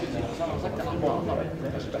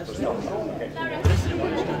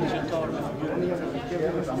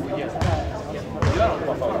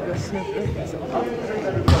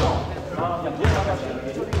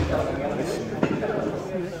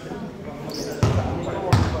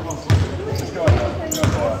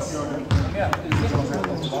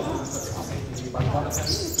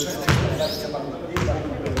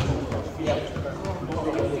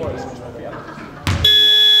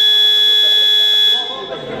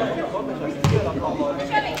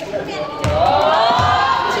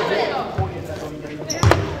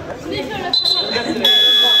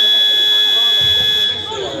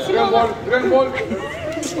 Grön boll.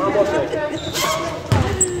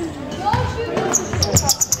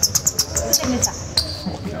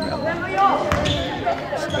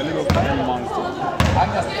 Ställer upp en man.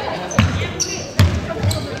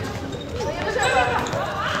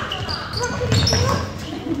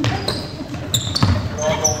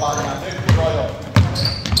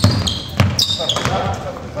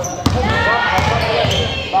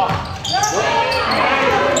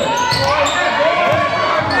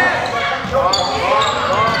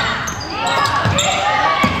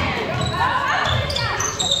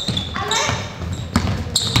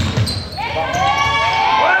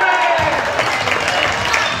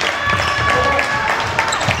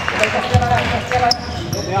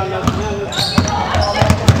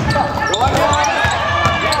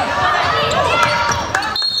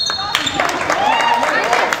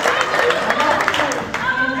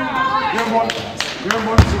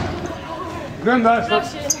 Grön där.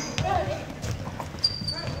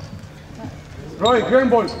 Roy, grön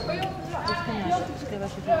boll.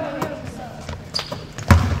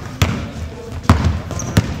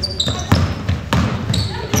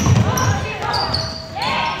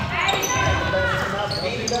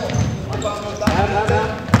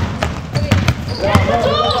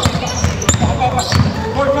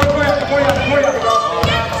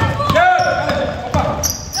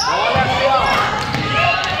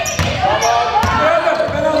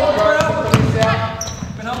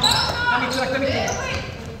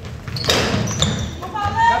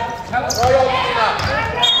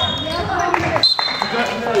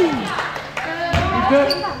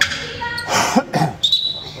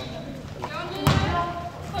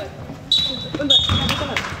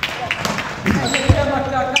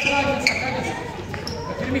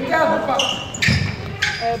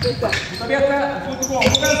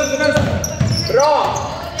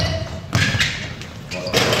 Bra!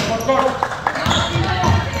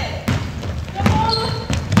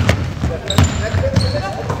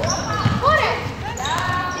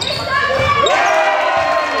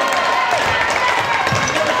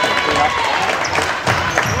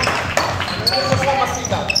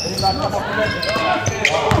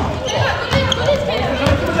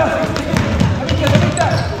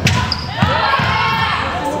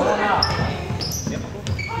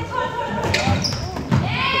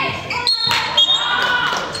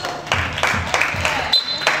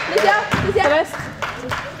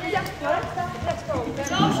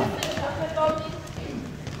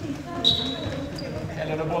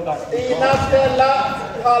 Stina, Stella,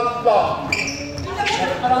 halvplan.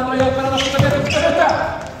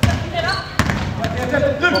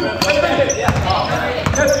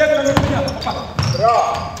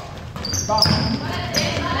 Bra.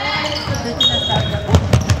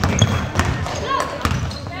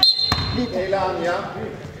 Hela Anja.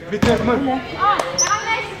 Lite mörk.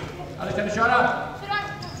 Alice, kan du köra?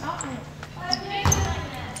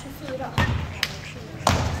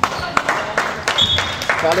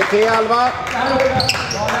 Kvalitet, Alva.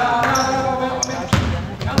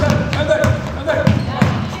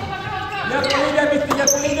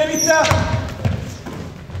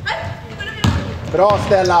 Bra,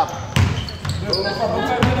 Stella.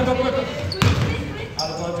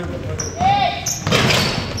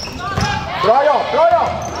 Bra jobb, bra jobb.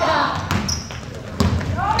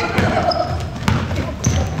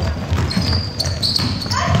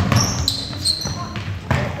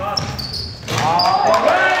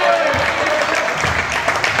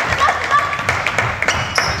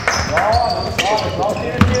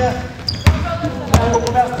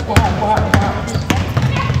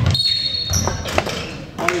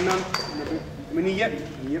 Nummer 9.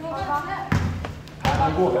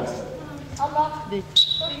 Han går vänster.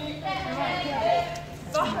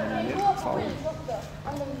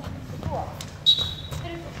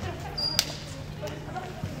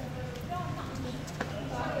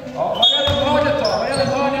 Ja, vad gäller hörnet då? Vad gäller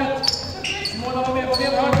hörnet? Simona, var med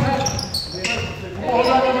hörnet här.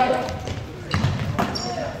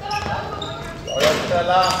 Bra jobb,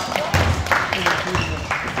 Stella.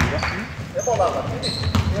 Det är bollen.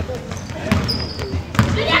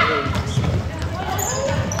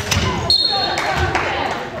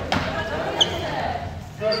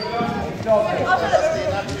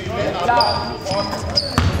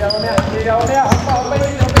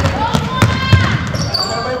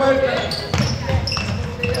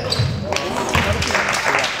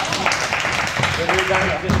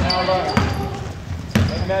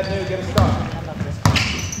 Häng med nu, get it start.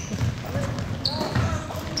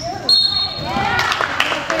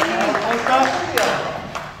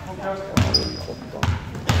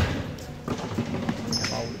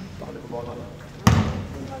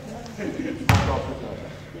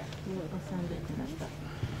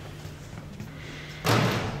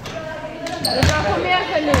 Kom igen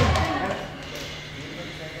nu.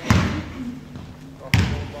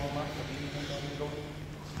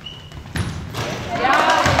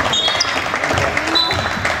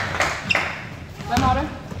 Vem har du?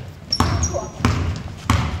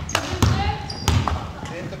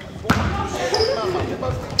 Det är inte på mamma, det är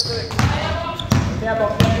bara sticker direkt. Det är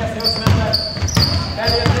bort, jag ser oss med där. Där är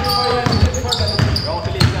det bra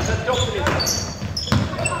Felicia, sätt upp Felicia.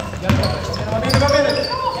 Var med nu.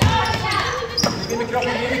 In i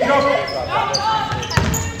kroppen.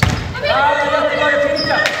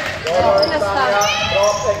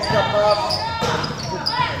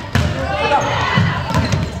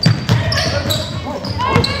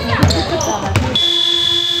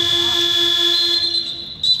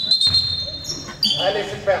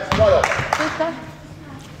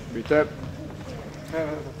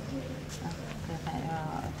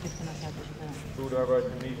 Tror du har varit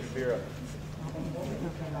 9-4?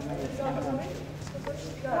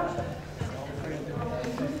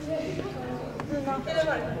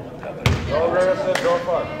 Bra rörelse, bra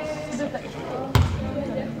fart.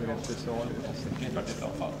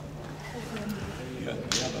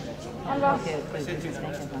 Alla.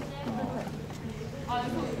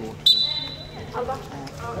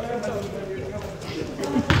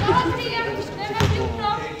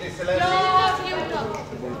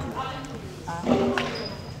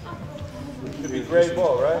 Should be great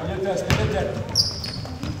ball, right?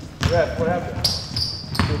 Yes, what happened?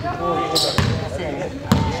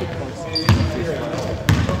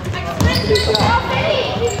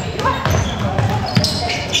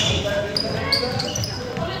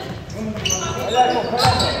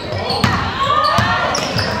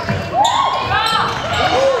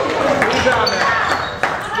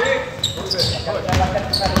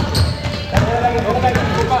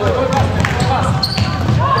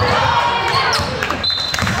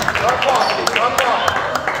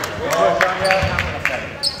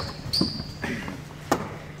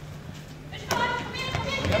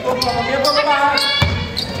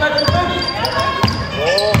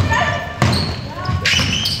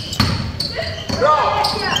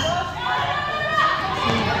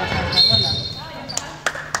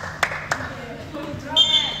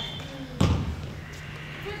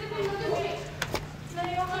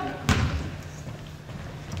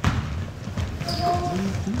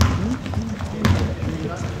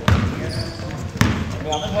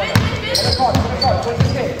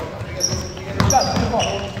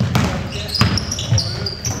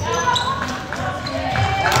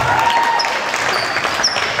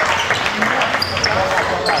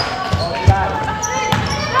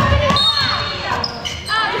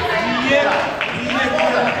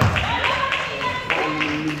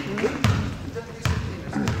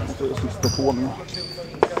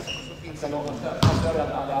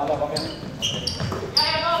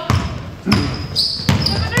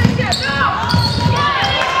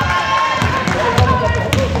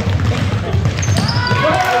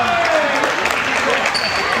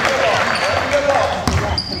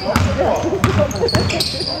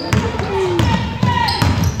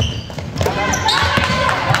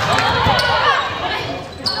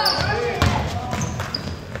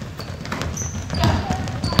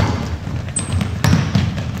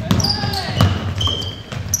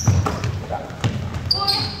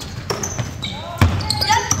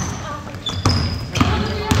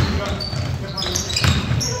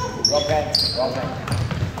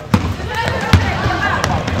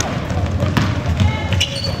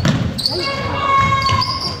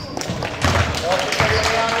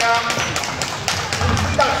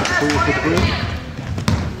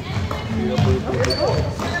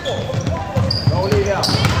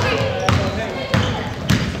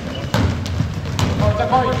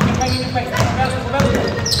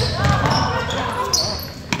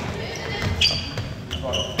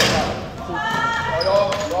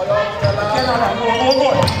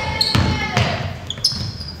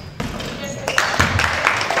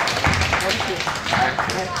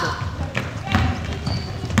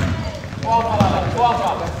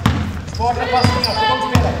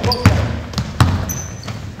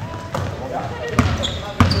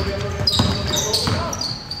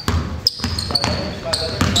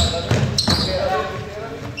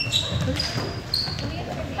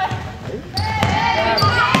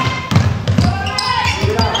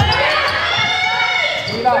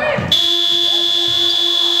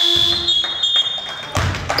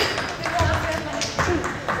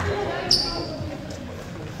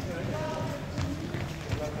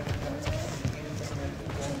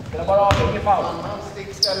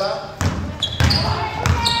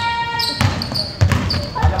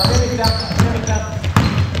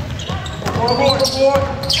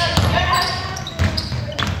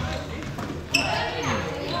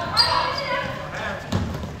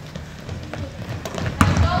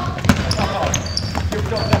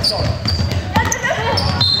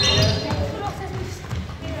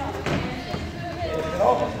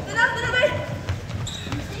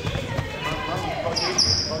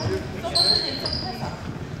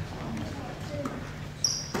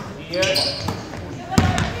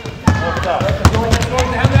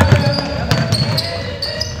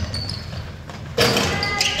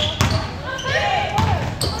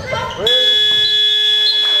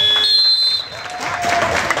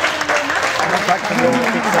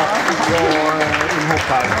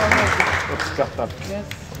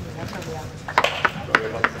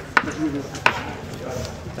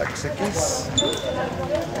 Tack så mycket.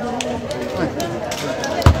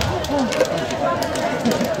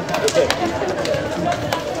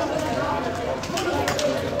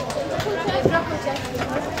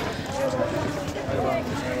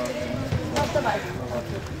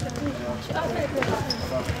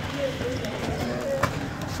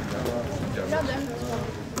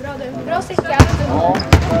 Bra Sicka.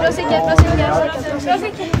 Bra Sicka, bra Sicka. Bra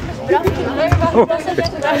Sicka. Bra Bra Sicka.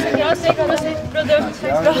 Bra Sicka. Bra Sicka. Produkt.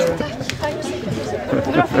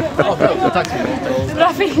 Bra. Tack. Bra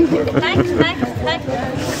film. Tack.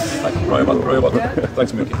 Bra jobbat. Tack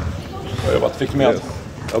så mycket. Bra jobbat. Fick du med allt?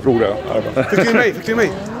 Jag tror det. Fick du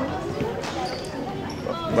mig?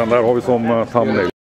 Men där har vi som thumbnail.